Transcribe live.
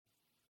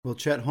Well,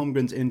 Chet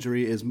Holmgren's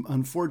injury is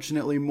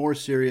unfortunately more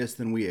serious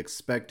than we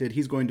expected.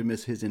 He's going to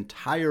miss his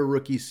entire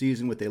rookie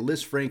season with a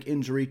Lisfranc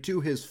injury to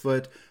his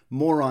foot.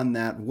 More on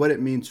that, what it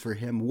means for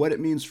him, what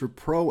it means for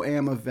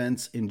Pro-Am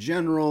events in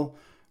general,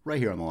 right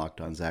here on the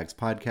Locked On Zags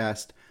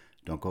podcast.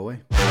 Don't go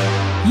away.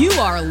 You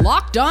are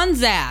Locked On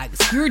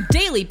Zags, your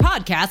daily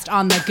podcast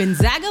on the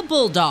Gonzaga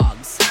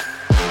Bulldogs.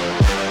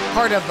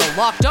 Part of the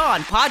Locked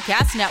On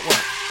Podcast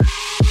Network.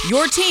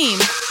 Your team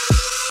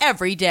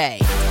every day.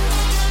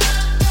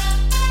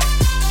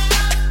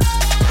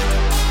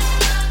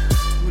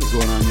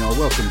 What's going on, y'all?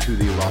 Welcome to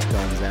the Locked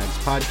On Zags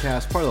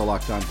podcast, part of the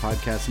Locked On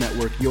Podcast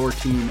Network, your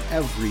team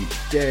every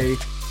day.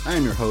 I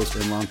am your host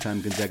and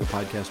longtime Gonzaga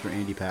podcaster,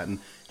 Andy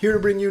Patton, here to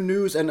bring you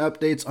news and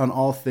updates on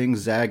all things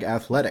Zag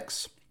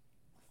athletics.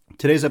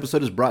 Today's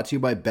episode is brought to you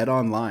by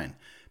BetOnline.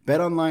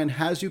 BetOnline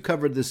has you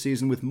covered this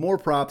season with more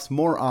props,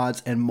 more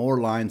odds, and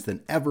more lines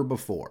than ever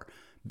before.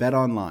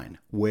 BetOnline,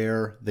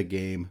 where the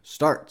game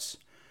starts.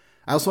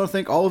 I also want to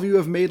thank all of you who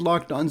have made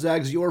Locked On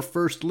Zags your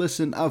first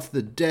listen of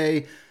the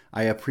day.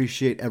 I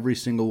appreciate every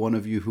single one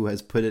of you who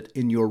has put it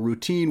in your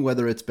routine,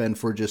 whether it's been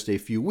for just a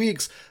few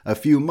weeks, a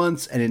few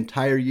months, an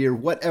entire year,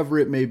 whatever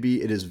it may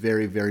be. It is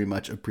very, very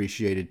much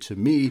appreciated to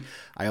me.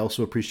 I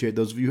also appreciate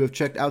those of you who have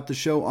checked out the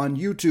show on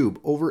YouTube.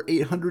 Over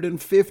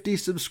 850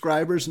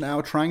 subscribers now,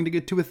 trying to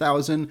get to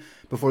 1,000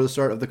 before the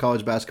start of the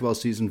college basketball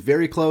season.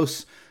 Very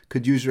close.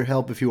 Could use your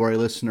help if you are a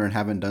listener and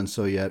haven't done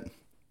so yet.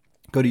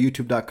 Go to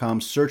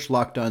youtube.com, search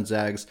Locked On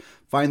Zags,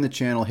 find the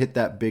channel, hit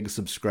that big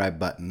subscribe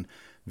button.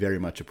 Very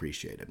much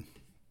appreciated.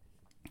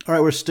 All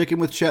right, we're sticking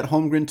with Chet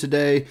Holmgren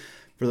today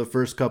for the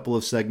first couple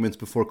of segments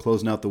before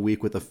closing out the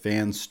week with a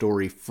fan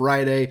story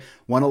Friday.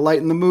 Want to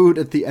lighten the mood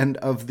at the end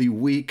of the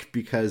week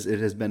because it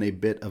has been a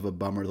bit of a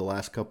bummer the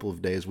last couple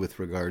of days with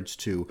regards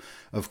to,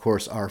 of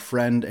course, our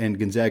friend and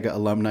Gonzaga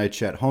alumni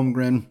Chet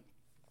Holmgren.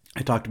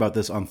 I talked about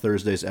this on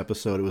Thursday's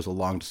episode. It was a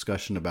long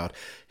discussion about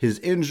his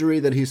injury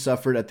that he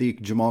suffered at the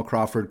Jamal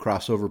Crawford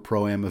crossover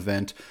Pro-Am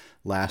event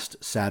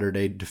last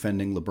Saturday,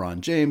 defending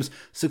LeBron James.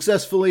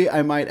 Successfully,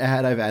 I might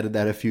add. I've added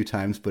that a few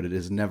times, but it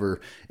is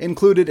never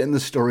included in the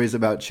stories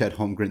about Chet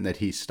Holmgren that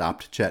he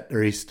stopped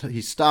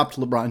he stopped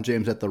LeBron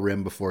James at the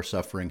rim before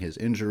suffering his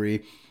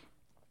injury.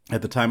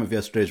 At the time of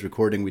yesterday's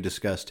recording, we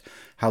discussed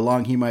how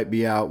long he might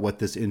be out, what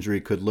this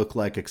injury could look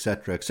like,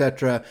 etc.,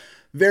 etc.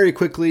 Very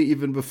quickly,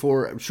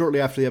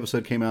 shortly after the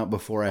episode came out,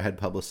 before I had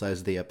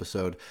publicized the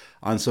episode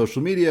on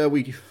social media,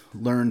 we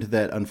learned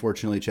that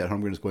unfortunately Chet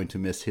Holmgren is going to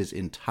miss his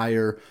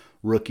entire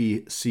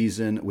rookie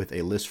season with a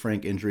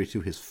Lisfranc injury to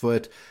his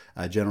foot.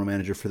 General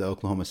manager for the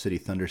Oklahoma City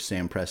Thunder,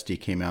 Sam Presti,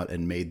 came out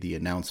and made the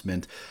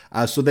announcement.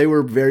 So they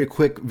were very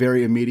quick,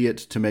 very immediate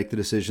to make the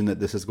decision that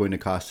this is going to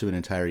cost him an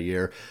entire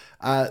year.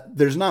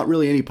 There's not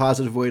really any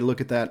positive way to look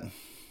at that.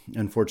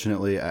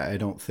 Unfortunately, I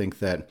don't think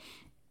that.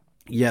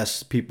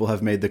 Yes, people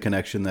have made the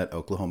connection that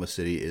Oklahoma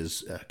City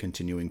is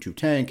continuing to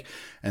tank,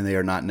 and they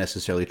are not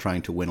necessarily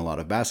trying to win a lot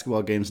of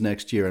basketball games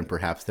next year, and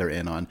perhaps they're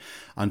in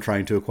on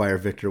trying to acquire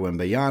Victor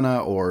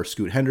Wembanyama or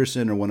Scoot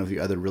Henderson or one of the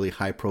other really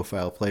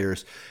high-profile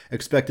players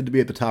expected to be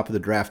at the top of the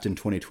draft in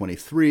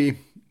 2023.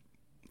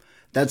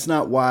 That's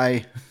not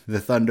why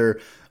the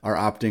Thunder are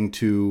opting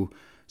to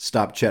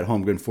stop Chet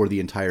Holmgren for the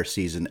entire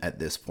season at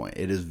this point.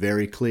 It is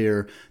very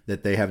clear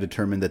that they have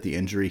determined that the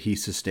injury he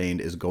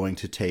sustained is going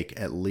to take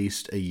at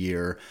least a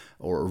year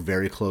or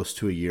very close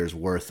to a year's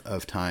worth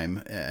of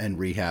time and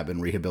rehab and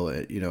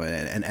rehabilitate,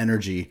 and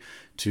energy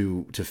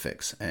to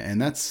fix.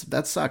 And that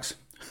sucks.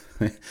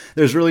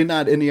 There's really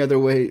not any other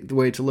way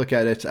to look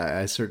at it.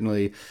 I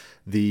certainly,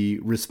 the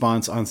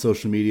response on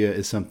social media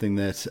is something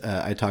that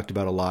I talked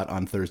about a lot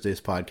on Thursday's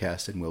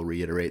podcast and will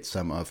reiterate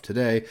some of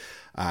today.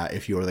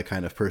 If you're the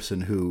kind of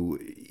person who,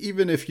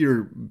 even if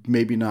you're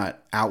maybe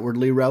not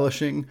outwardly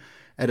relishing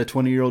at a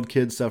 20-year-old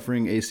kid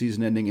suffering a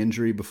season-ending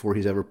injury before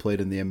he's ever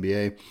played in the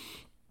NBA,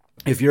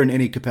 if you're in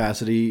any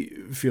capacity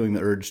feeling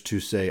the urge to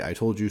say, I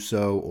told you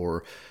so,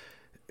 or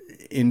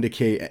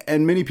indicate,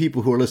 and many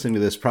people who are listening to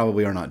this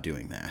probably are not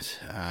doing that.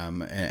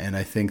 And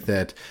I think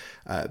that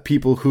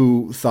people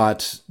who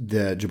thought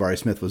that Jabari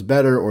Smith was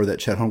better or that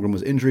Chet Holmgren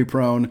was injury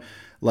prone,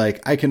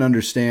 I can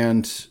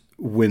understand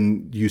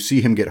when you see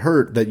him get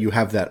hurt that you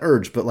have that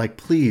urge, but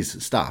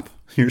please stop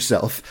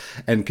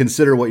yourself and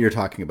consider what you're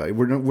talking about.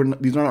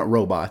 These are not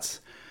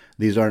robots.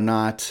 These are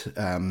not,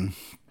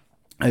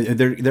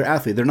 they're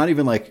athletes. They're not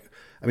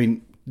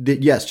even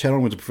yes, Chet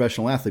Holmgren's a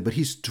professional athlete, but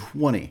he's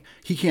 20.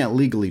 He can't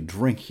legally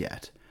drink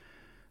yet.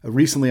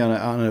 Recently,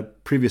 on a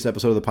previous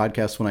episode of the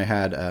podcast, when I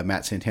had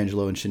Matt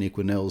Santangelo and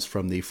Shaniqua Nils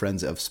from the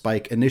Friends of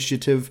Spike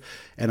Initiative,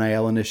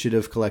 NIL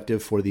Initiative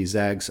Collective for the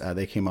Zags,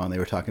 they came on. They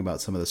were talking about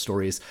some of the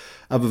stories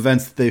of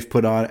events that they've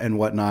put on and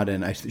whatnot.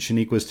 And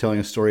Shaniqua was telling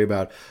a story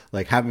about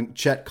having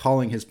Chet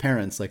calling his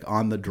parents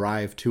on the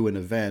drive to an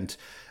event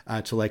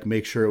to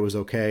make sure it was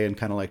okay and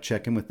kind of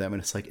check in with them.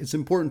 And it's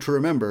important to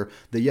remember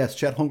that yes,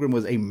 Chet Holmgren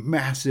was a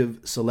massive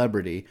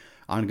celebrity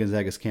on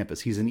Gonzaga's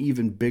campus. He's an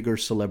even bigger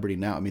celebrity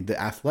now. I mean, The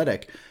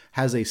Athletic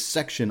has a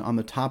section on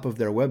the top of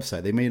their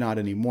website. They may not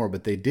anymore,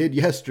 but they did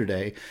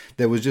yesterday,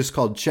 that was just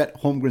called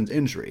Chet Holmgren's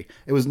injury.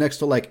 It was next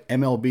to like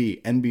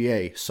MLB,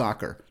 NBA,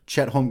 soccer,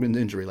 Chet Holmgren's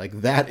injury.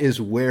 Like, that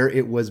is where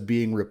it was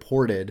being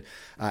reported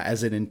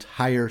as an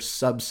entire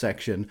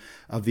subsection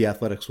of The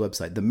Athletic's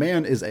website. The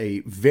man is a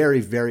very,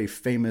 very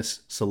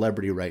famous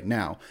celebrity right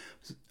now.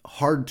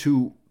 Hard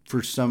to,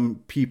 for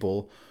some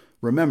people,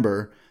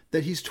 remember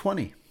that he's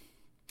 20.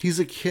 He's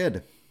a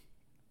kid.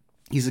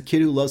 He's a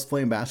kid who loves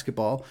playing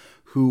basketball,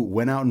 who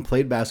went out and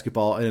played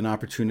basketball at an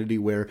opportunity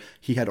where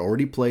he had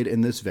already played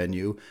in this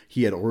venue.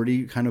 He had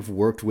already kind of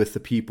worked with the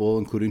people,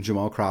 including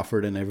Jamal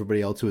Crawford and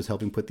everybody else who was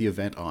helping put the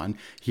event on.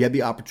 He had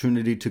the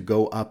opportunity to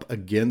go up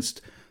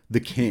against the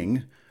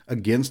King,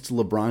 against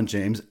LeBron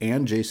James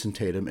and Jason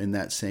Tatum in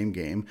that same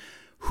game.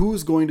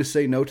 Who's going to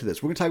say no to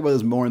this? We're going to talk about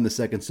this more in the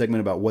second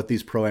segment about what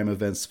these Pro-Am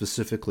events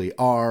specifically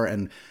are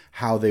and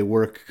how they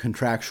work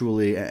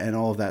contractually and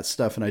all of that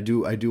stuff. And I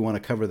do want to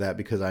cover that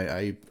because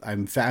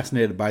I'm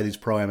fascinated by these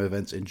Pro-Am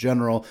events in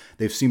general.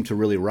 They've seemed to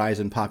really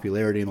rise in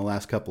popularity in the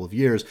last couple of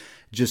years,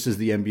 just as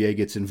the NBA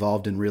gets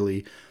involved in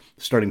really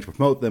starting to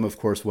promote them. Of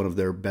course, one of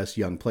their best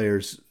young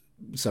players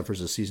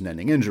suffers a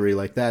season-ending injury.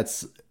 Like,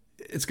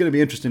 it's going to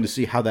be interesting to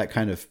see how that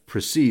kind of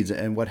proceeds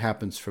and what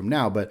happens from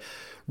now. But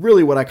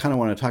really what I kind of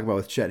want to talk about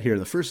with Chet here in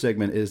the first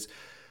segment is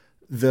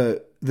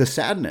the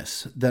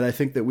sadness that I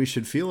think that we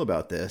should feel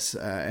about this.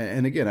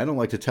 And again, I don't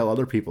like to tell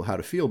other people how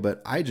to feel,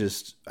 but I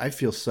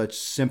feel such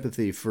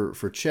sympathy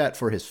for Chet,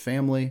 for his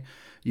family.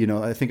 You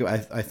know, I think I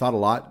thought a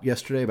lot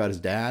yesterday about his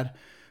dad,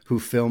 who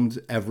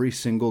filmed every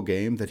single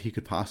game that he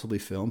could possibly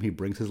film. He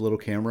brings his little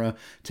camera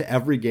to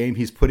every game.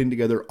 He's putting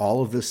together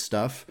all of this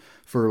stuff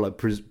for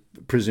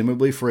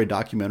presumably for a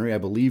documentary. I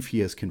believe he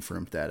has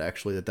confirmed that,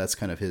 actually, that's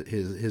kind of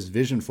his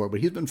vision for it.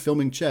 But he's been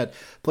filming Chet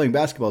playing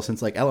basketball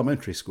since like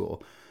elementary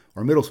school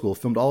or middle school,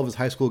 filmed all of his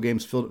high school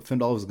games,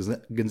 filmed all of his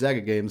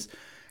Gonzaga games.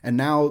 And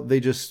now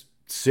they just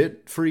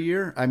sit for a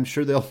year. I'm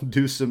sure they'll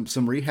do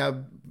some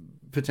rehab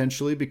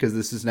potentially, because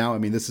this is now, I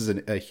mean, this is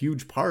a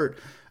huge part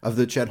of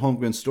the Chet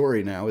Holmgren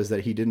story now, is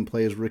that he didn't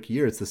play his rookie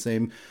year. It's the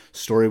same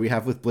story we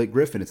have with Blake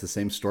Griffin. It's the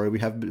same story we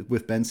have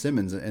with Ben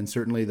Simmons. And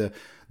certainly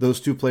those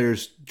two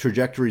players'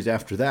 trajectories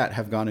after that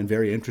have gone in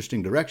very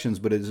interesting directions.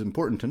 But it is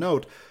important to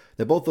note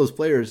that both those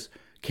players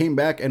came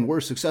back and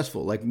were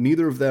successful. Like,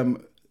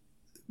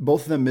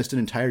 both of them missed an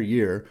entire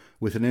year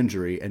with an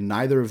injury, and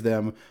neither of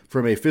them,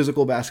 from a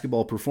physical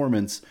basketball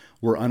performance,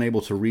 were unable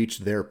to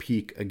reach their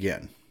peak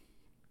again.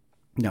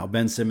 Now,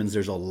 Ben Simmons,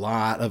 there's a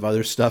lot of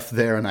other stuff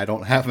there, and I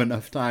don't have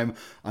enough time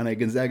on a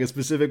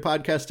Gonzaga-specific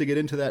podcast to get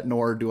into that,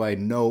 nor do I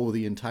know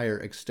the entire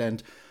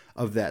extent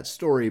of that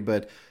story.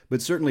 But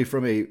certainly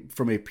from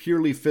a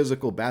purely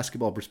physical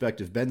basketball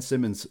perspective, Ben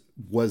Simmons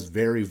was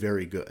very,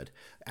 very good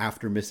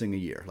after missing a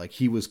year. Like,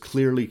 he was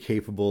clearly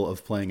capable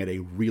of playing at a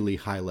really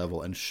high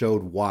level and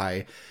showed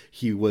why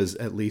he was,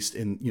 at least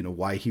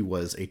why he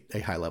was a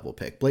high level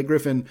pick. Blake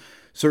Griffin,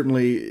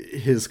 certainly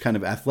his kind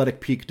of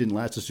athletic peak didn't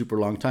last a super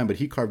long time, but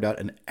he carved out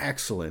an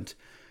excellent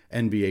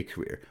NBA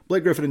career.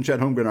 Blake Griffin and Chet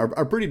Holmgren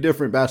are pretty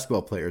different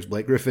basketball players.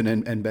 Blake Griffin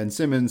and Ben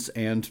Simmons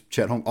and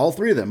Chet Holmgren, all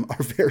three of them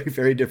are very,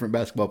 very different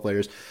basketball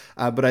players.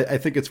 But I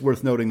think it's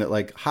worth noting that,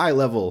 like,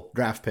 high-level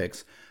draft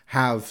picks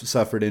have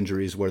suffered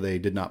injuries where they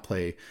did not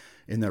play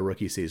in their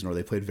rookie season, or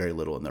they played very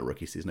little in their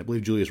rookie season. I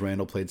believe Julius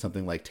Randle played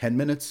something like 10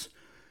 minutes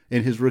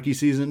in his rookie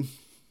season,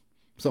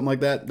 something like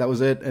that. That was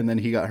it. And then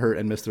he got hurt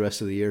and missed the rest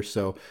of the year.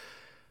 So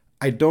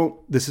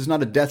this is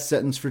not a death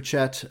sentence for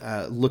Chet.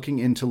 Looking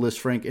into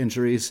Lisfranc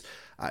injuries,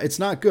 it's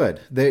not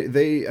good.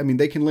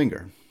 They can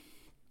linger.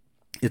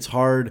 It's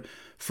hard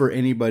for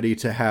anybody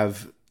to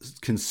have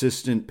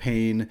consistent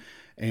pain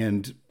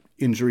and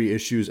injury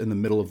issues in the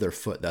middle of their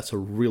foot. That's a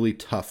really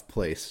tough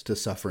place to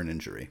suffer an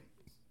injury.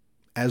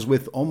 As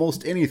with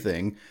almost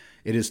anything,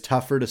 it is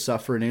tougher to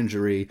suffer an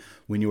injury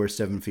when you are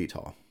 7 feet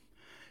tall.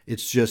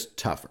 It's just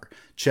tougher.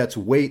 Chet's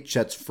weight,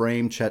 Chet's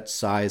frame, Chet's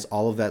size,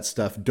 all of that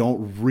stuff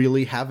don't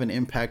really have an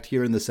impact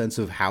here in the sense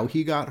of how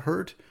he got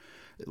hurt.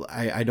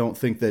 I don't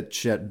think that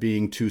Chet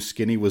being too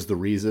skinny was the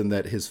reason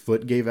that his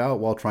foot gave out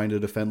while trying to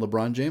defend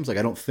LeBron James. Like,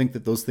 I don't think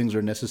that those things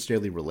are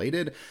necessarily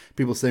related.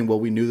 People saying, well,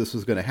 we knew this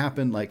was going to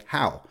happen. Like,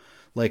 how?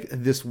 Like,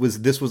 this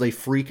was a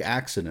freak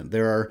accident.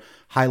 There are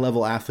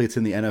high-level athletes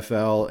in the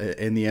NFL,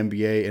 in the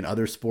NBA, in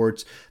other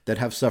sports that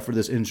have suffered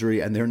this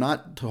injury, and they're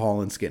not tall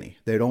and skinny.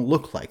 They don't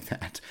look like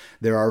that.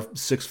 There are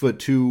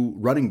 6'2"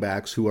 running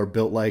backs who are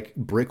built like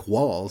brick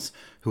walls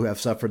who have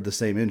suffered the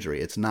same injury.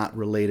 It's not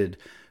related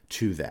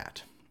to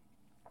that.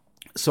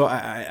 So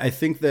I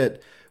think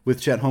that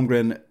with Chet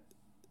Holmgren,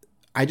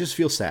 I just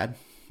feel sad.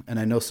 And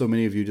I know so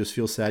many of you just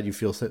feel sad. You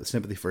feel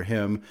sympathy for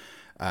him.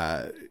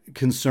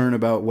 Concern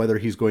about whether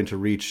he's going to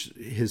reach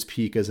his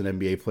peak as an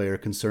NBA player,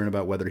 concern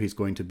about whether he's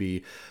going to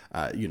be,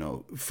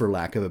 for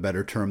lack of a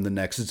better term, the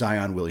next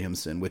Zion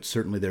Williamson, which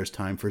certainly there's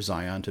time for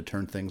Zion to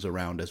turn things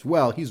around as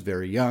well. He's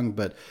very young,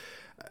 but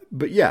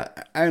But yeah,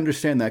 I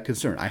understand that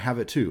concern. I have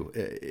it too.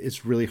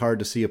 It's really hard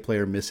to see a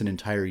player miss an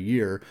entire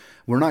year.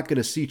 We're not going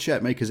to see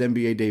Chet make his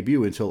NBA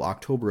debut until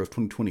October of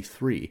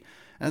 2023.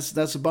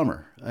 That's a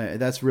bummer.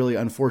 That's really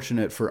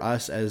unfortunate for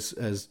us as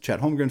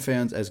Chet Holmgren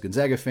fans, as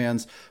Gonzaga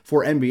fans,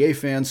 for NBA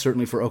fans,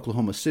 certainly for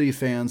Oklahoma City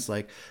fans.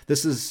 Like,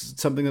 this is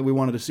something that we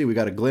wanted to see. We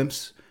got a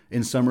glimpse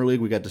in Summer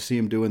League. We got to see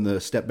him doing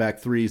the step back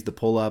threes, the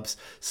pull-ups,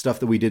 stuff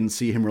that we didn't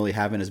see him really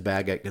have in his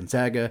bag at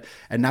Gonzaga.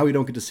 And now we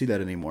don't get to see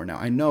that anymore. Now,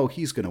 I know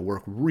he's going to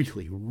work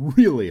really,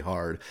 really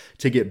hard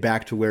to get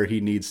back to where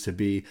he needs to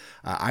be.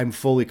 I'm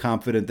fully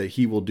confident that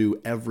he will do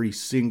every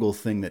single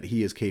thing that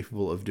he is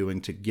capable of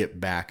doing to get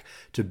back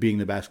to being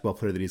the basketball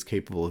player that he's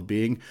capable of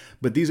being.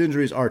 But these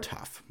injuries are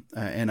tough.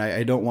 And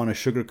I don't want to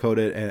sugarcoat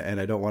it, and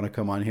I don't want to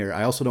come on here.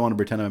 I also don't want to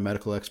pretend I'm a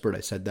medical expert.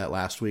 I said that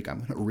last week. I'm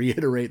going to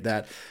reiterate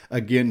that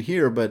again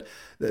here. But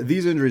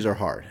these injuries are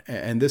hard,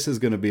 and this is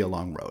going to be a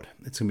long road.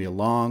 It's going to be a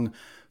long,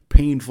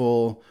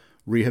 painful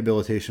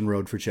rehabilitation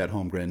road for Chet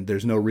Holmgren.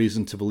 There's no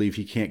reason to believe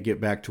he can't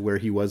get back to where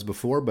he was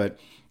before, but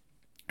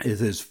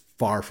it is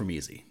far from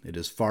easy. It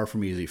is far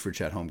from easy for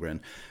Chet Holmgren.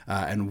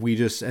 And we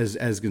just,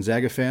 as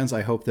Gonzaga fans,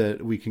 I hope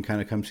that we can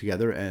kind of come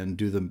together and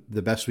do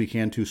the best we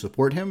can to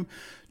support him,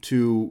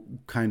 to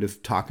kind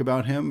of talk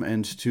about him,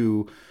 and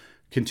to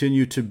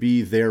continue to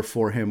be there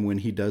for him when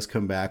he does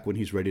come back, when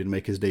he's ready to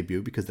make his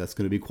debut, because that's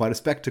going to be quite a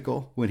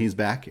spectacle when he's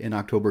back in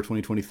October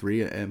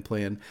 2023 and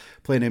playing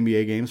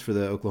NBA games for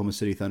the Oklahoma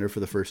City Thunder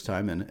for the first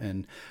time.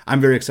 And I'm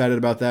very excited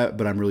about that,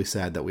 but I'm really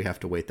sad that we have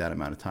to wait that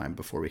amount of time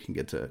before we can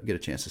get a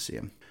chance to see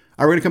him.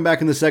 All right, we're going to come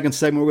back in the second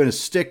segment. We're going to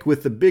stick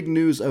with the big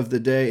news of the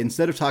day.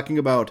 Instead of talking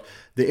about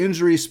the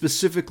injury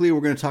specifically, we're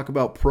going to talk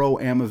about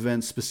Pro-Am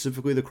events,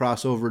 specifically the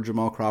crossover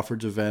Jamal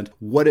Crawford's event,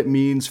 what it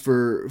means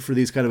for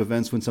these kind of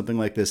events when something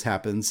like this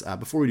happens.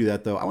 Before we do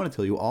that, though, I want to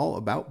tell you all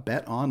about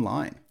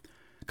BetOnline.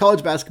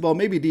 College basketball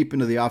may be deep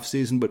into the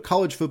offseason, but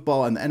college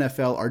football and the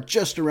NFL are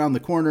just around the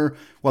corner,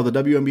 while the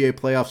WNBA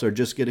playoffs are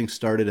just getting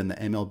started and the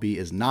MLB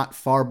is not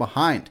far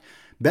behind.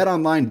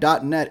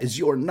 BetOnline.net is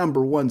your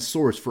number one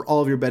source for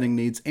all of your betting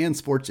needs and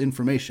sports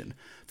information.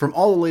 From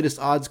all the latest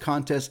odds,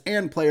 contests,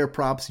 and player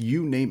props,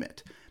 you name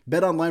it.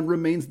 BetOnline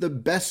remains the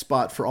best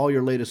spot for all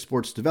your latest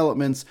sports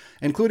developments,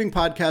 including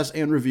podcasts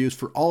and reviews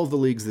for all of the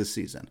leagues this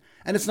season.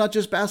 And it's not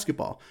just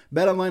basketball.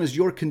 BetOnline is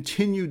your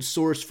continued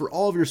source for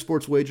all of your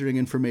sports wagering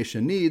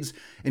information needs,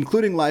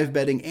 including live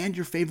betting and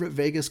your favorite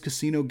Vegas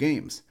casino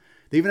games.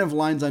 They even have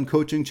lines on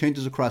coaching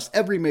changes across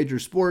every major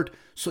sport,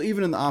 so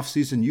even in the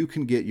offseason, you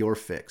can get your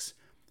fix.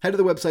 Head to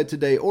the website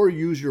today or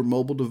use your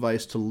mobile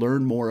device to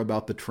learn more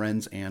about the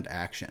trends and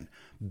action.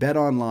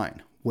 BetOnline,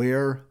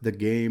 where the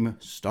game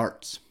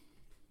starts.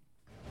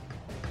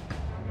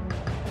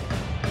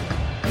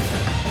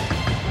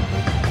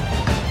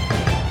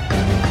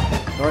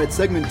 All right,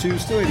 segment 2,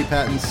 still Andy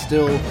Patton,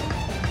 still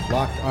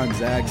locked on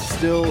Zags,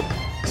 still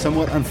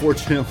somewhat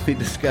unfortunately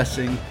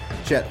discussing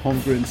Chet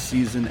Holmgren's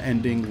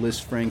season-ending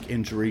Lisfranc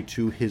injury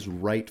to his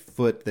right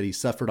foot that he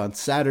suffered on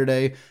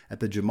Saturday at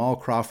the Jamal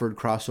Crawford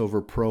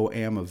crossover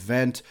Pro-Am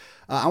event.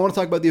 I want to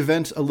talk about the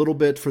event a little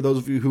bit for those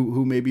of you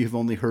who maybe have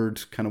only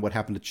heard kind of what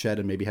happened to Chet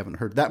and maybe haven't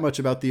heard that much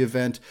about the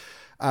event.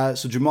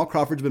 So Jamal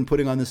Crawford's been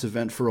putting on this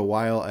event for a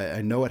while.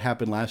 I know it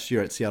happened last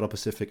year at Seattle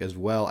Pacific as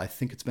well. I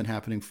think it's been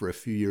happening for a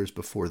few years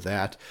before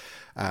that.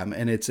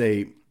 And it's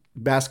a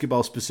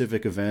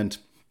basketball-specific event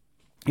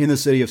in the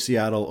city of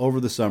Seattle over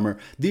the summer.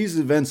 These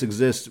events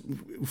exist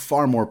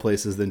far more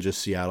places than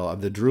just Seattle.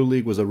 The Drew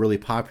League was a really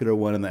popular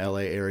one in the LA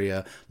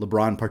area.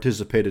 LeBron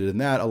participated in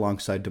that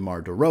alongside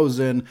DeMar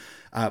DeRozan.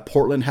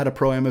 Portland had a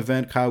Pro-Am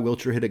event. Kyle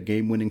Wiltshire hit a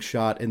game-winning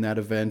shot in that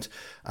event.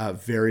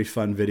 Very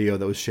fun video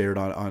that was shared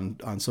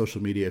on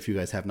social media if you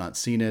guys have not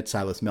seen it.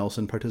 Silas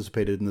Melson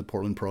participated in the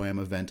Portland Pro-Am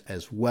event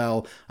as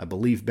well. I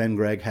believe Ben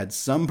Gregg had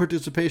some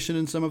participation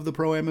in some of the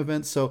Pro-Am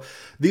events. So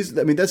this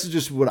is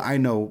just what I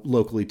know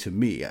locally to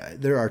me.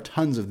 There are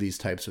tons of these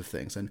types of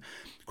things. And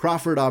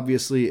Crawford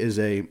obviously is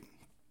a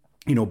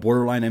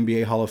borderline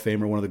NBA Hall of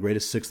Famer, one of the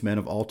greatest sixth men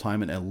of all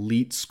time, an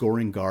elite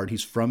scoring guard.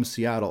 He's from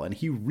Seattle, and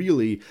he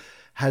really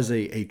has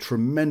a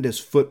tremendous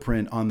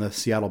footprint on the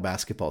Seattle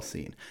basketball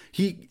scene.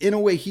 In a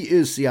way, he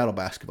is Seattle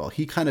basketball.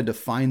 He kind of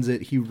defines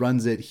it. He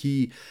runs it.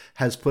 He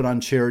has put on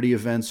charity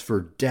events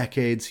for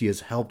decades. He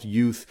has helped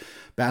youth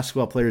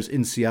basketball players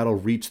in Seattle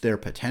reach their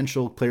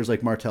potential. Players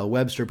like Martell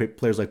Webster,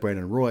 players like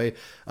Brandon Roy,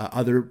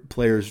 other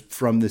players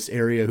from this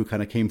area who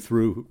kind of came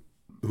through,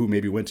 who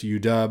maybe went to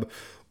UW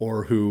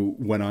or who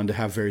went on to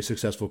have very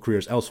successful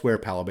careers elsewhere.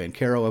 Paolo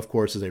Banchero, of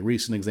course, is a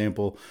recent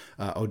example.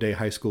 O'Dea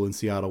High School in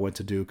Seattle, went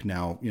to Duke,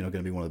 now going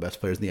to be one of the best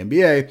players in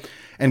the NBA.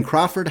 And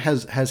Crawford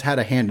has had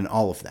a hand in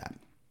all of that.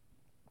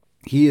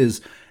 He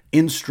is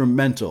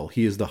instrumental.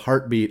 He is the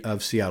heartbeat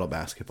of Seattle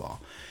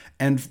basketball.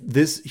 And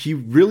he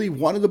really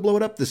wanted to blow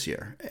it up this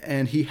year,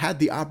 and he had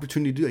the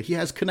opportunity to do it. He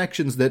has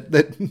connections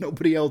that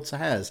nobody else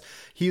has.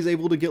 He's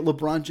able to get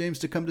LeBron James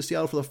to come to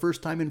Seattle for the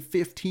first time in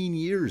 15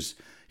 years.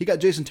 He got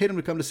Jason Tatum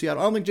to come to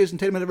Seattle. I don't think Jason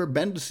Tatum had ever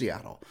been to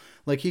Seattle.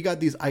 Like, he got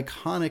these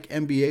iconic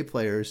NBA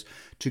players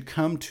to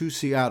come to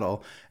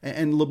Seattle.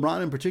 And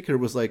LeBron in particular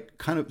was like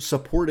kind of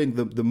supporting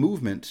the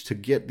movement to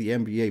get the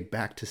NBA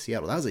back to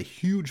Seattle. That was a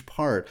huge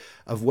part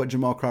of what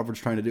Jamal Crawford's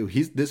trying to do.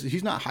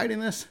 He's not hiding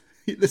this.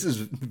 This is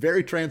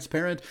very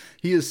transparent.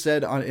 He has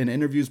said in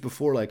interviews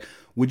before, like,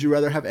 would you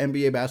rather have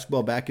NBA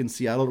basketball back in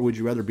Seattle, or would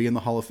you rather be in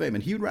the Hall of Fame?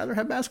 And he would rather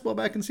have basketball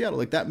back in Seattle.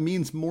 Like, that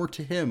means more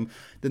to him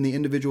than the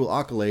individual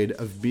accolade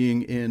of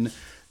being in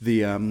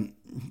the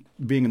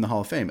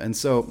Hall of Fame. And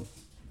so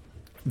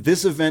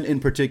this event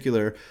in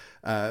particular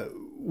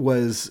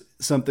was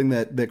something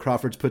that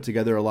Crawford's put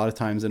together a lot of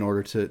times in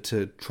order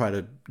to try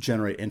to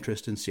generate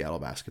interest in Seattle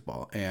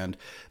basketball. And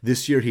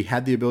this year he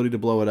had the ability to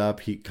blow it up.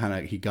 He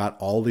got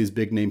all these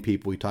big name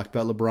people. We talked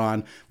about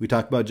LeBron. We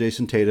talked about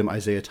Jason Tatum.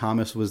 Isaiah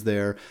Thomas was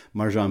there.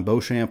 Marjon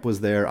Beauchamp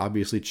was there.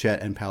 Obviously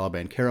Chet and Paolo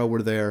Banchero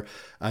were there.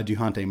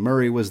 DeJounte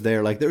Murray was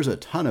there. Like, there's a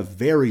ton of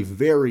very,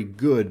 very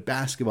good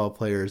basketball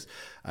players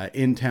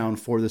in town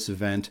for this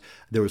event.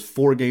 There was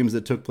 4 games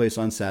that took place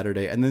on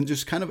Saturday, and then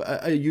just kind of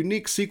a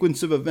unique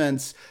sequence of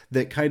events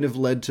that kind of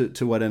led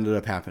to what ended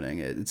up happening.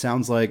 It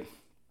sounds like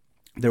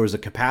there was a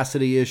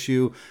capacity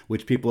issue,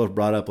 which people have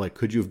brought up, like,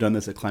 could you have done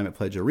this at Climate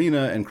Pledge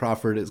Arena? And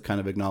Crawford has kind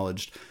of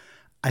acknowledged,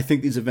 I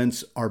think these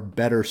events are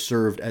better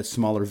served at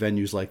smaller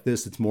venues like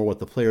this. It's more what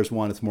the players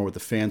want. It's more what the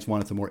fans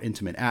want. It's a more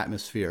intimate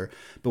atmosphere.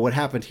 But what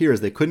happened here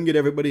is they couldn't get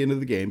everybody into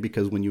the game,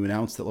 because when you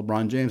announce that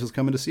LeBron James is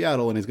coming to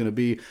Seattle and he's going to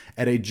be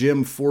at a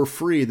gym for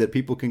free that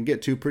people can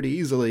get to pretty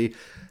easily,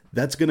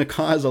 that's going to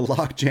cause a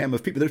logjam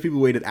of people. There's people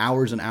who waited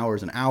hours and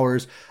hours and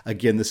hours.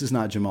 Again, this is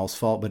not Jamal's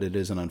fault, but it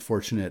is an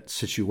unfortunate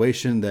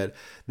situation that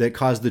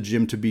caused the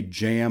gym to be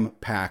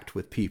jam-packed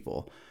with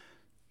people.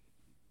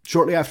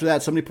 Shortly after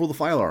that, somebody pulled the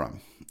fire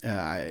alarm.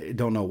 I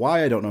don't know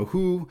why, I don't know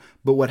who,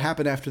 but what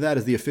happened after that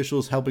is the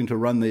officials helping to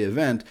run the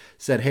event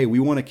said, hey, we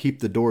want to keep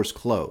the doors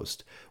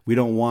closed. We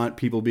don't want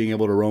people being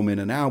able to roam in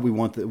and out. We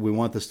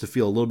want this to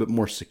feel a little bit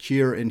more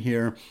secure in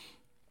here.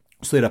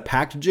 So they had a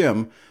packed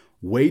gym,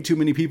 way too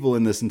many people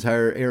in this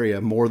entire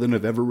area, more than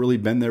have ever really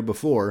been there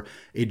before.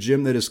 A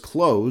gym that is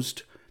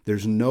closed.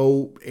 There's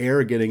no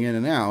air getting in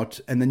and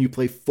out. And then you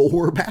play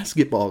 4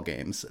 basketball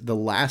games. The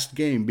last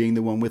game being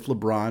the one with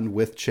LeBron,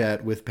 with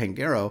Chet, with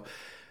Banchero.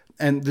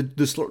 And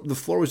the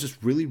floor was just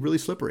really, really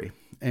slippery.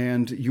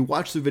 And you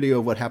watch the video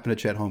of what happened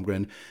to Chet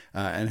Holmgren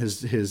and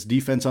his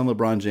defense on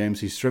LeBron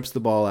James. He strips the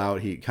ball out.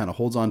 He kind of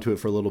holds on to it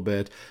for a little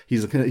bit.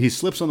 He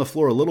slips on the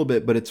floor a little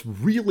bit, but it's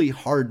really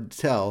hard to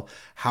tell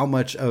how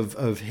much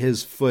of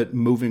his foot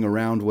moving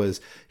around was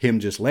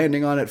him just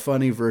landing on it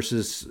funny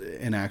versus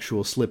an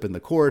actual slip in the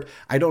court.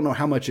 I don't know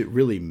how much it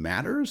really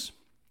matters.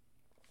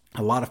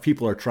 A lot of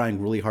people are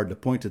trying really hard to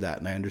point to that,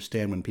 and I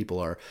understand when people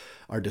are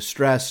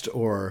distressed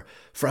or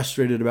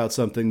frustrated about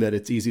something that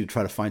it's easy to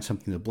try to find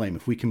something to blame.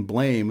 If we can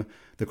blame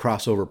the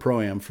Crossover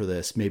Pro-Am for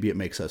this, maybe it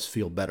makes us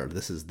feel better.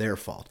 This is their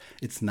fault.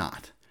 It's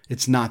not.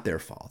 It's not their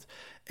fault.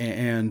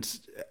 And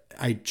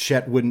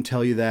Chet wouldn't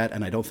tell you that,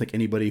 and I don't think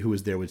anybody who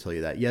was there would tell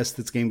you that. Yes,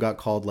 this game got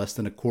called less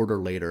than a quarter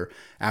later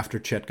after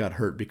Chet got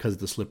hurt because of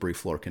the slippery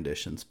floor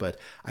conditions, but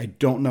I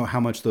don't know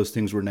how much those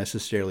things were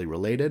necessarily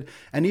related.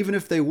 And even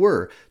if they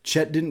were,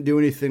 Chet didn't do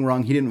anything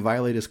wrong. He didn't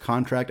violate his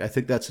contract. I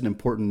think that's an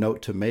important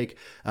note to make.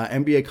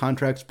 NBA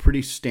contracts,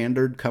 pretty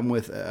standard, come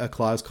with a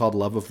clause called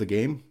love of the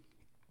game.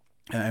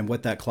 And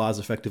what that clause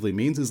effectively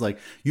means is, like,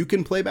 you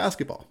can play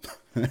basketball.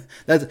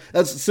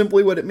 That's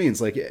simply what it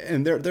means. Like,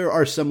 and there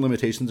are some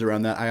limitations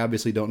around that. I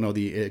obviously don't know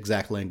the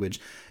exact language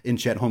in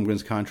Chet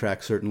Holmgren's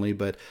contract, certainly,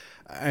 but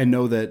I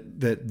know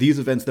that these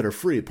events that are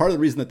free, part of the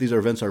reason that these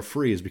events are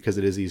free is because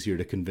it is easier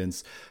to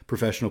convince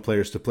professional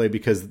players to play,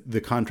 because the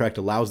contract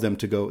allows them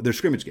to go, they're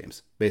scrimmage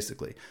games,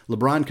 basically.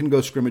 LeBron can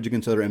go scrimmage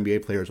against other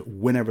NBA players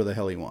whenever the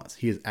hell he wants.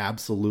 He is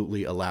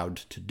absolutely allowed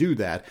to do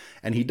that,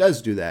 and he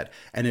does do that.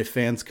 And if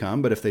fans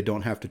come, but if they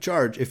don't have to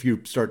charge, if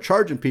you start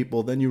charging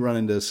people, then you run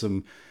into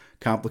some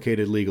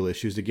complicated legal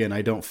issues. Again,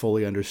 I don't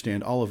fully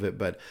understand all of it,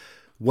 but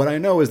what I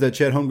know is that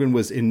Chet Holmgren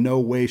was in no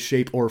way,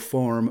 shape, or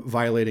form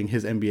violating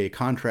his NBA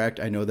contract.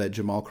 I know that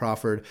Jamal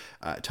Crawford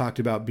talked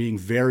about being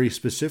very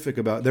specific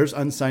about, there's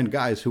unsigned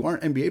guys who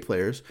aren't NBA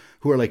players,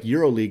 who are like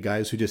EuroLeague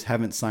guys who just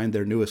haven't signed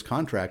their newest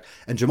contract.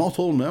 And Jamal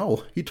told him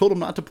no. He told him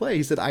not to play.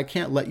 He said, I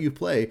can't let you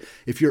play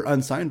if you're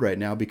unsigned right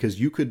now, because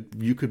you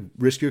could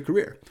risk your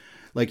career.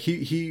 Like,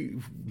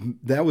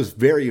 that was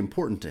very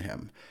important to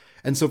him.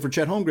 And so for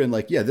Chet Holmgren,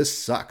 like, yeah, this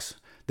sucks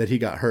that he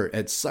got hurt.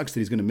 It sucks that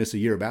he's going to miss a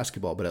year of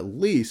basketball, but at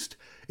least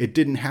it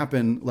didn't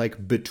happen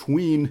like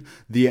between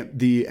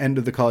the end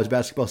of the college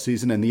basketball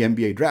season and the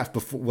NBA draft,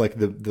 before, like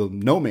the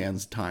no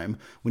man's time,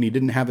 when he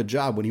didn't have a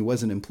job, when he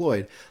wasn't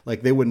employed.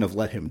 Like, they wouldn't have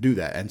let him do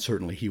that, and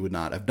certainly he would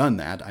not have done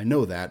that. I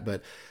know that,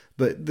 but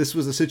this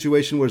was a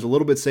situation where it's a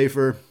little bit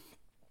safer.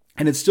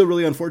 And it's still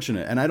really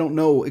unfortunate. And I don't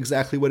know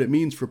exactly what it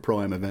means for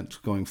Pro-Am events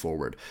going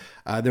forward.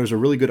 There was a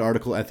really good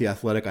article at The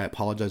Athletic. I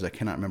apologize, I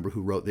cannot remember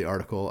who wrote the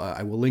article.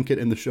 I will link it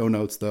in the show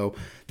notes, though,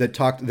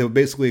 that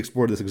basically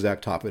explored this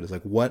exact topic. It's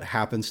like, what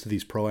happens to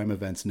these Pro-Am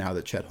events now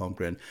that Chet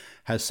Holmgren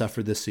has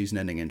suffered this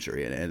season-ending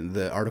injury? And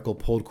the article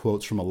pulled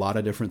quotes from a lot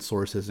of different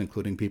sources,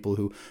 including people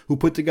who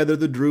put together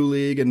the Drew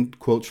League, and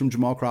quotes from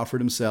Jamal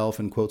Crawford himself,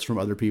 and quotes from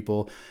other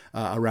people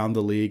around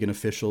the league and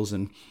officials.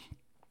 And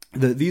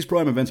these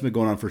Pro-Am events have been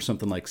going on for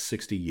something like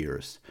 60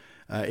 years.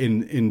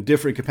 In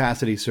different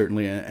capacities,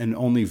 certainly, and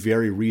only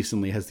very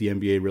recently has the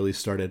NBA really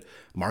started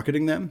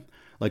marketing them.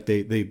 Like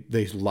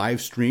they live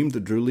streamed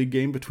the Drew League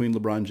game between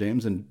LeBron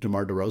James and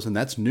DeMar DeRozan.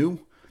 That's new.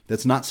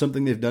 That's not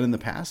something they've done in the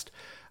past.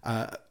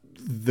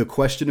 The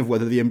question of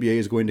whether the NBA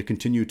is going to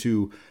continue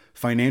to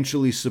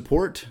financially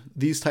support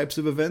these types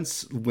of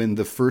events when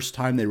the first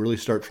time they really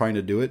start trying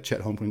to do it,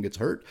 Chet Holmgren gets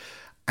hurt.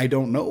 I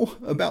don't know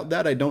about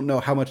that. I don't know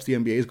how much the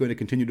NBA is going to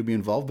continue to be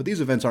involved, but these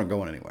events aren't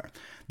going anywhere.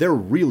 They're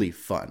really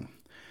fun.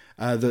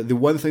 The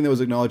one thing that was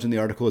acknowledged in the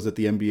article is that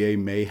the NBA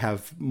may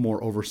have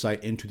more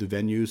oversight into the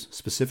venues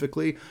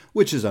specifically,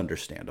 which is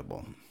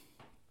understandable.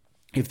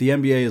 If the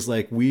NBA is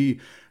like,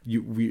 we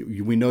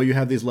know you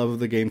have these love of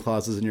the game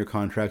clauses in your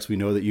contracts. We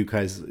know that you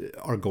guys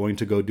are going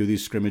to go do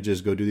these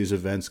scrimmages, go do these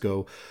events,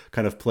 go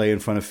kind of play in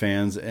front of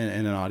fans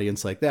and an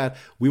audience like that.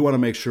 We want to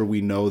make sure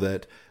we know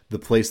that the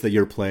place that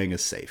you're playing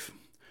is safe,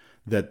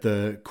 that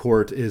the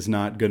court is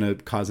not going to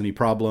cause any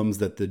problems,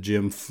 that the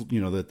gym,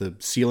 that the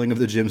ceiling of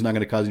the gym is not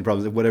going to cause any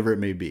problems, whatever it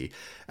may be.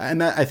 And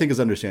that I think is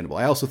understandable.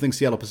 I also think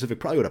Seattle Pacific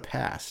probably would have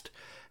passed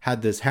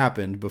had this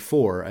happened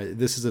before.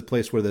 This is a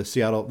place where the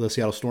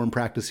Seattle Storm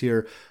practice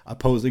here.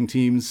 Opposing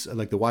teams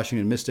like the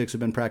Washington Mystics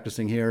have been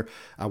practicing here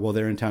while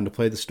they're in town to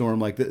play the Storm.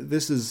 Like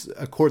this is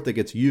a court that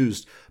gets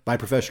used by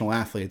professional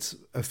athletes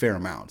a fair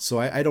amount. So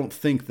I don't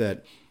think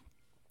that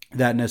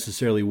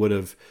necessarily would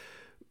have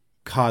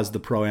caused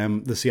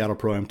the Seattle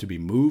Pro-Am to be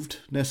moved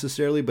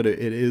necessarily, but it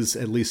is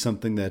at least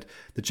something that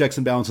the checks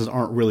and balances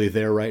aren't really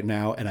there right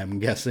now. And I'm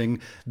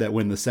guessing that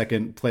when the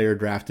second player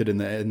drafted in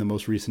the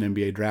most recent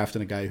NBA draft,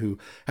 and a guy who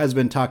has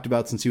been talked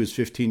about since he was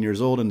 15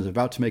 years old and is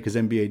about to make his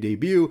NBA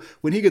debut,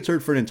 when he gets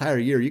hurt for an entire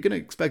year, you can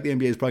expect the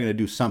NBA is probably going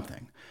to do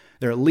something.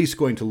 They're at least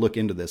going to look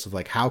into this of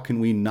like, how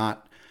can we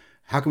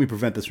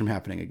prevent this from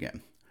happening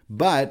again?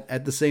 But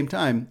at the same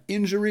time,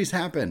 injuries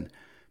happen.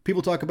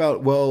 People talk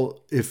about, well,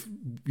 if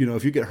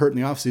you get hurt in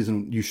the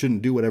offseason, you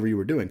shouldn't do whatever you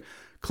were doing.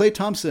 Klay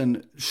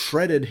Thompson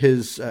shredded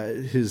his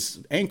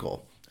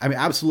ankle. I mean,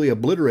 absolutely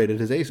obliterated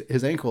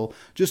his ankle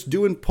just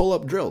doing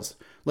pull-up drills.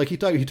 Like he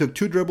took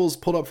 2 dribbles,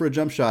 pulled up for a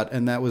jump shot,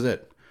 and that was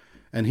it.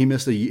 And he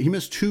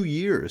missed 2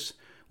 years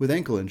with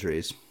ankle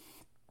injuries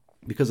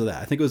because of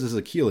that. I think it was his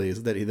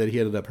Achilles that he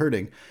ended up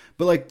hurting.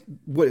 But like,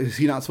 what is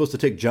he not supposed to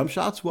take jump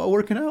shots while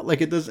working out? Like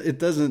it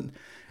doesn't.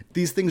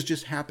 These things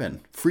just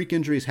happen. Freak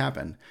injuries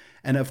happen.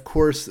 And of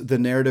course, the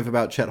narrative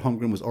about Chet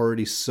Holmgren was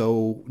already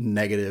so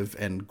negative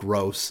and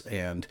gross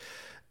and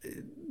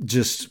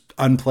just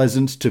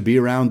unpleasant to be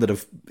around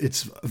that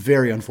it's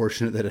very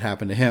unfortunate that it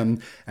happened to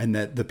him, and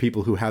that the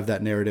people who have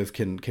that narrative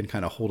can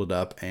kind of hold it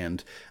up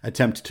and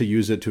attempt to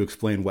use it to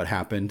explain what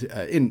happened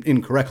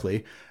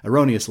incorrectly,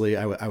 erroneously,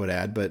 I would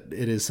add, but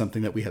it is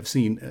something that we have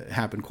seen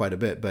happen quite a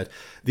bit. But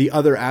the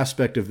other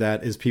aspect of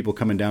that is people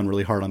coming down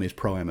really hard on these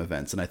Pro-Am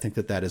events, and I think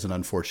that is an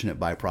unfortunate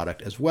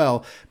byproduct as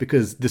well,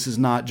 because this is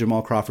not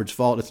Jamal Crawford's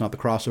fault, it's not the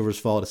Crossovers'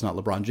 fault, it's not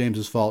LeBron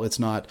James's fault, it's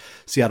not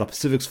Seattle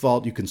Pacific's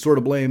fault. You can sort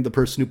of blame the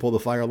person who pulled the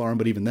fire alarm,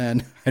 but even then,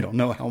 I don't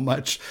know how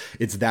much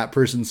it's that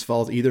person's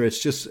fault either. It's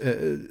just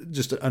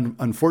an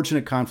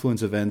unfortunate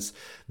confluence of events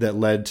that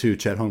led to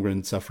Chet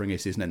Holmgren suffering a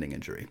season-ending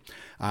injury.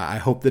 I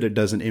hope that it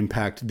doesn't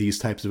impact these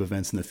types of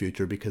events in the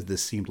future, because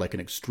this seemed like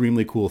an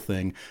extremely cool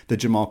thing that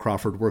Jamal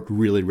Crawford worked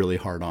really, really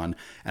hard on,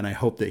 and I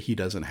hope that he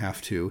doesn't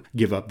have to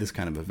give up this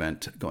kind of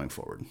event going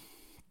forward.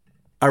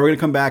 All right, we're going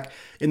to come back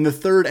in the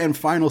third and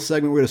final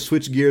segment. We're going to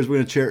switch gears.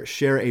 We're going to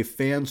share a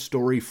Fan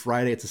Story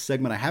Friday. It's a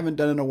segment I haven't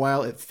done in a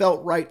while. It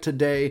felt right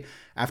today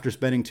after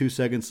spending 2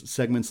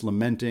 segments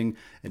lamenting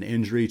an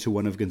injury to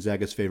one of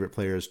Gonzaga's favorite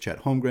players,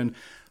 Chet Holmgren,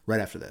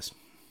 right after this.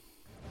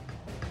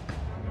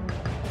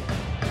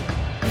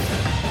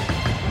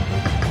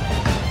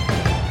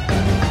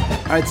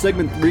 All right,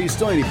 segment 3,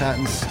 still Andy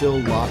Patton, still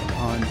locked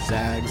on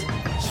Zags.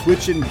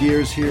 Switching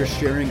gears here,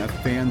 sharing a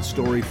Fan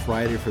Story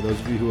Friday. For those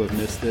of you who have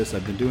missed this,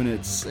 I've been doing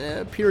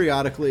it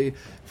periodically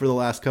for the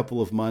last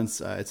couple of months.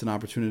 It's an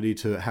opportunity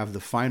to have the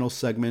final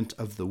segment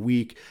of the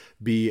week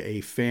be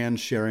a fan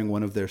sharing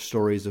one of their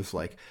stories of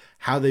like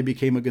how they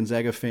became a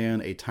Gonzaga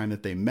fan, a time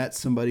that they met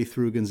somebody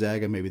through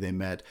Gonzaga. Maybe they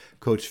met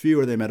Coach Few,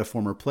 or they met a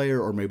former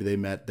player, or maybe they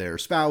met their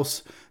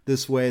spouse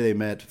this way. They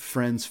met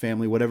friends,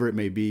 family, whatever it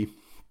may be.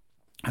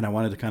 And I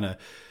wanted to kind of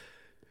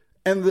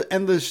end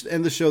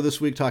the show this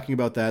week talking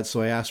about that.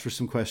 So I asked for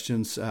some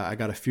questions. I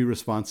got a few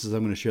responses.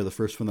 I'm going to share the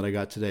first one that I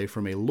got today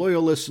from a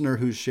loyal listener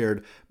who's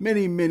shared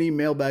many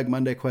Mailbag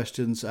Monday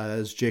questions.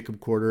 As Jacob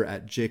Quarter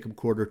at Jacob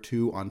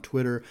Quarter2 on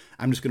Twitter.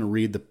 I'm just going to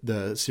read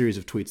the series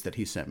of tweets that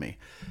he sent me.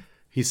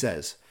 He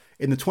says,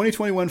 In the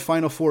 2021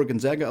 Final Four,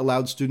 Gonzaga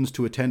allowed students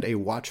to attend a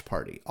watch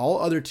party. All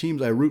other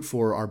teams I root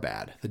for are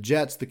bad. The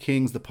Jets, the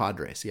Kings, the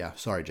Padres. Yeah,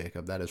 sorry,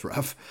 Jacob, that is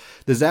rough.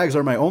 The Zags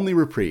are my only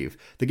reprieve.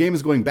 The game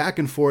is going back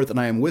and forth, and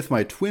I am with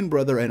my twin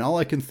brother, and all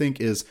I can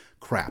think is,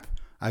 crap,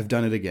 I've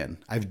done it again.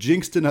 I've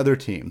jinxed another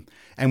team.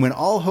 And when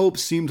all hope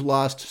seemed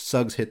lost,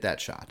 Suggs hit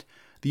that shot.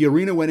 The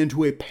arena went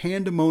into a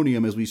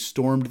pandemonium as we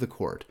stormed the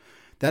court.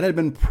 That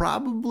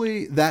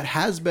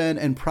has been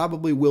and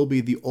probably will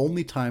be the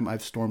only time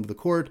I've stormed the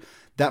court.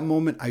 That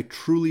moment, I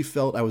truly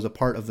felt I was a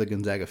part of the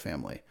Gonzaga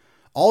family.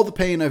 All the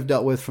pain I've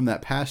dealt with from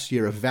that past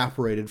year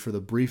evaporated for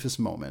the briefest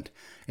moment.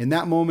 In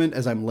that moment,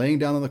 as I'm laying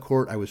down on the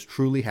court, I was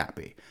truly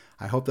happy.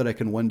 I hope that I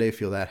can one day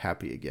feel that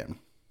happy again.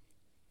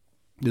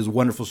 This is a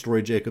wonderful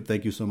story, Jacob.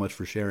 Thank you so much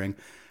for sharing.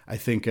 I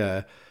think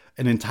an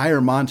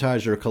entire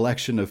montage or a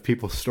collection of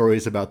people's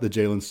stories about the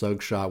Jalen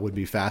Suggs shot would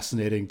be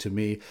fascinating to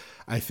me.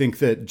 I think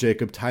that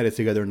Jacob tied it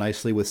together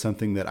nicely with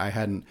something that I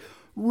hadn't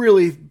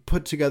really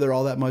put together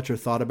all that much or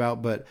thought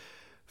about, but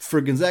for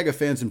Gonzaga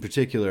fans in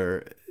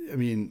particular, I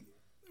mean,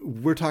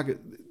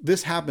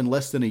 this happened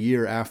less than a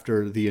year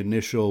after the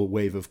initial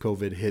wave of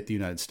COVID hit the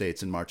United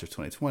States in March of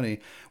 2020.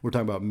 We're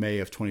talking about May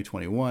of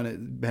 2021.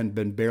 It had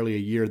been barely a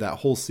year. That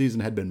whole season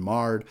had been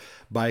marred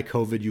by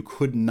COVID. You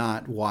could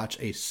not watch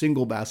a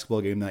single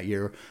basketball game that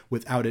year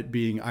without it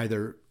being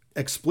either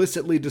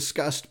explicitly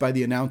discussed by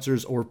the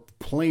announcers or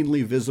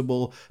plainly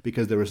visible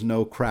because there was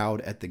no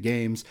crowd at the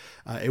games.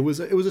 It was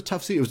a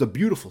tough season. It was a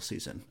beautiful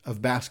season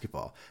of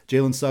basketball.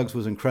 Jalen Suggs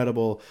was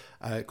incredible.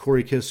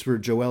 Corey Kispert,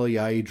 Joel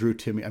Ayayi, Drew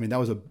Timme. I mean, that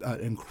was an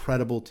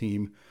incredible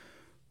team.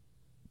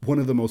 One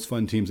of the most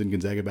fun teams in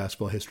Gonzaga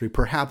basketball history,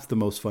 perhaps the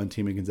most fun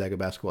team in Gonzaga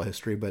basketball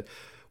history. But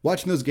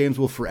watching those games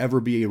will forever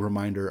be a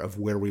reminder of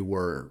where we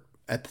were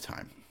at the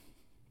time.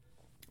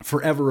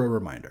 Forever a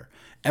reminder.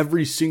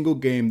 Every single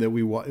game that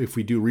if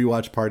we do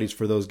rewatch parties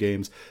for those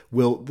games,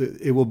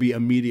 it will be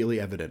immediately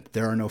evident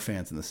there are no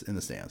fans in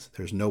the stands.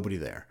 There's nobody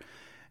there,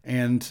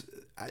 and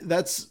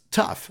that's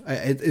tough.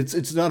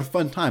 It's not a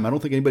fun time. I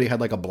don't think anybody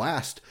had like a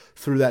blast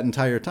through that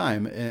entire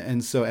time,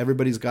 and so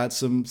everybody's got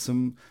some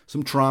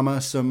trauma,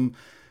 some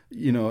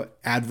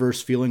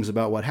adverse feelings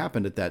about what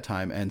happened at that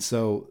time, and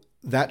so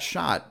that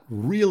shot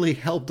really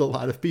helped a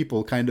lot of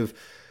people kind of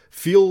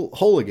feel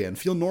whole again,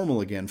 feel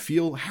normal again,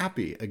 feel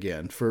happy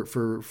again for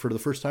the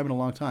first time in a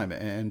long time.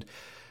 And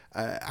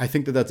I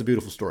think that that's a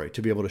beautiful story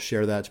to be able to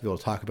share that, to be able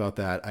to talk about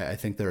that. I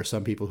think there are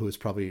some people who it's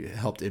probably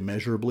helped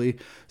immeasurably.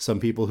 Some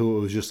people who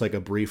it was just like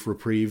a brief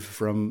reprieve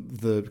from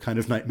the kind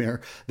of nightmare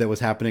that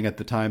was happening at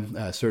the time.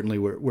 Certainly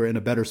we're in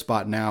a better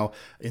spot now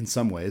in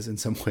some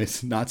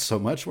ways not so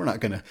much. We're not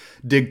going to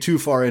dig too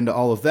far into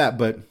all of that,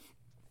 but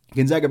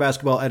Gonzaga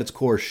basketball at its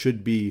core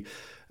should be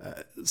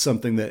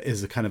something that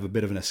is a kind of a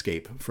bit of an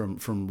escape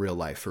from real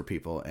life for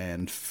people,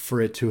 and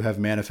for it to have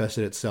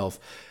manifested itself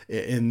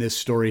in this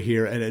story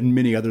here and in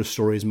many other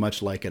stories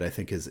much like it, I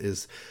think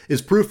is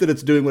proof that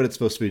it's doing what it's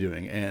supposed to be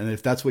doing. And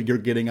if that's what you're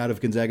getting out of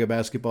Gonzaga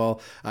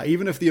basketball,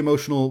 even if the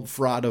emotional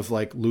fraud of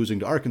like losing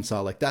to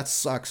Arkansas, like that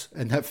sucks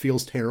and that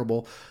feels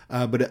terrible,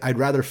 but I'd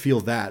rather feel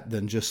that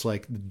than just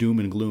like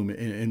doom and gloom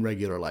in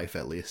regular life,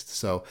 at least.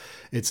 So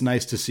it's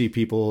nice to see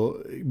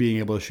people being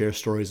able to share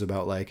stories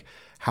about like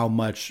how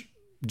much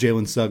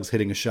Jalen Suggs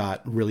hitting a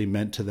shot really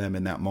meant to them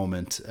in that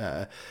moment,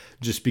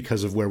 just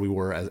because of where we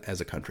were as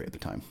a country at the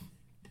time.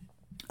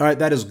 All right,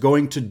 that is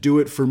going to do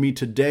it for me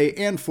today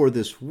and for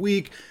this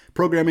week.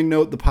 Programming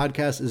note, the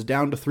podcast is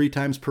down to 3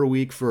 times per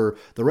week for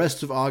the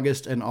rest of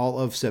August and all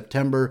of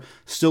September.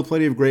 Still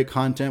plenty of great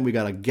content. We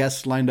got a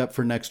guest lined up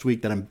for next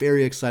week that I'm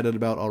very excited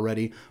about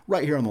already,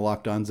 right here on the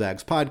Locked On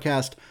Zags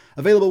podcast.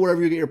 Available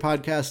wherever you get your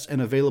podcasts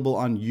and available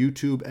on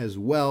YouTube as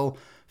well.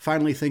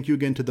 Finally, thank you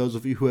again to those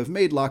of you who have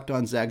made Locked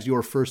On Zags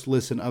your first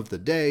listen of the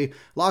day.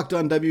 Locked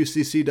On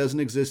WCC doesn't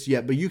exist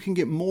yet, but you can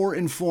get more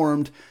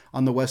informed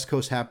on the West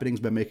Coast happenings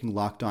by making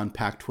Locked On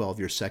Pac-12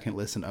 your second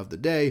listen of the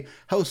day.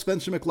 Host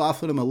Spencer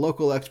McLaughlin and the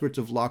local experts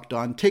of Locked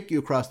On take you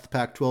across the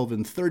Pac-12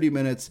 in 30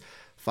 minutes,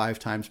 5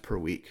 times per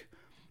week.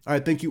 All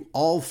right, thank you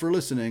all for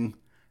listening,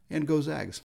 and go Zags.